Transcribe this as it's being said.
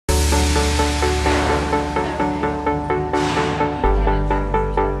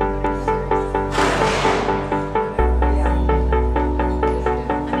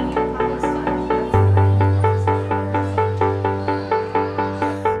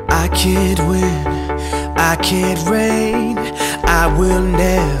can't win, I can't reign. I will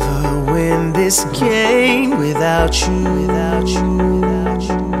never win this game without you, without you, without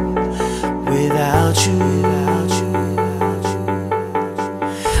you, without you, without you.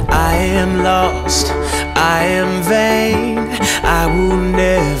 I am lost, I am vain. I will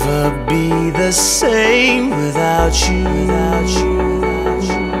never be the same without you, without you,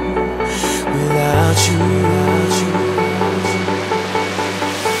 without you, without you.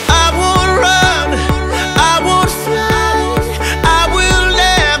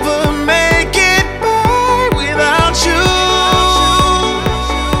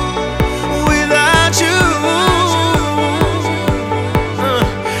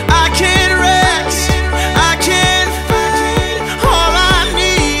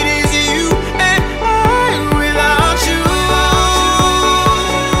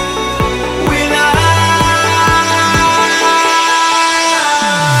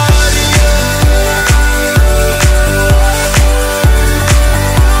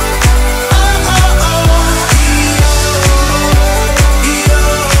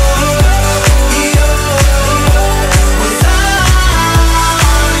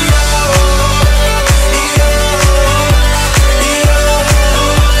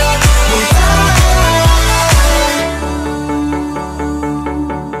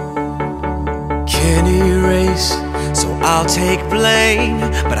 So I'll take blame,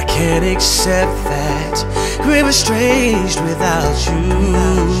 but I can't accept that we're estranged without you,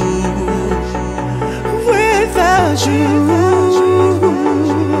 without you.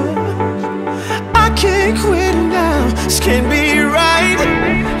 I can't quit now, this can't be right.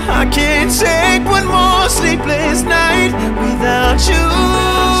 I can't take one more sleepless night without you,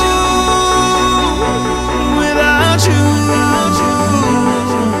 without you.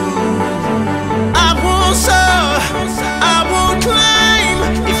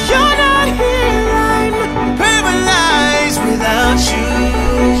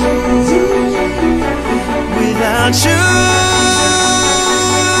 Without you,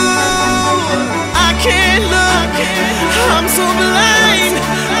 I can't look, I'm so blind.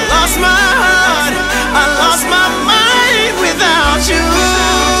 I lost my heart, I lost my mind without you.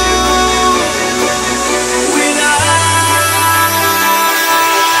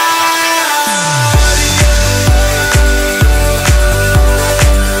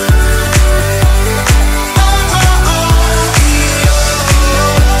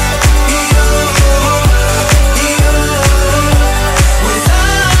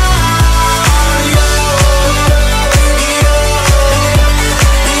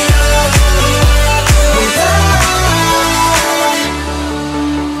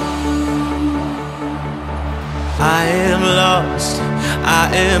 I am lost, I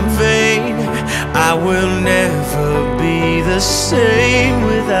am vain. I will never be the same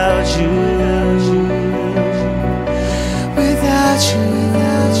without you, without you.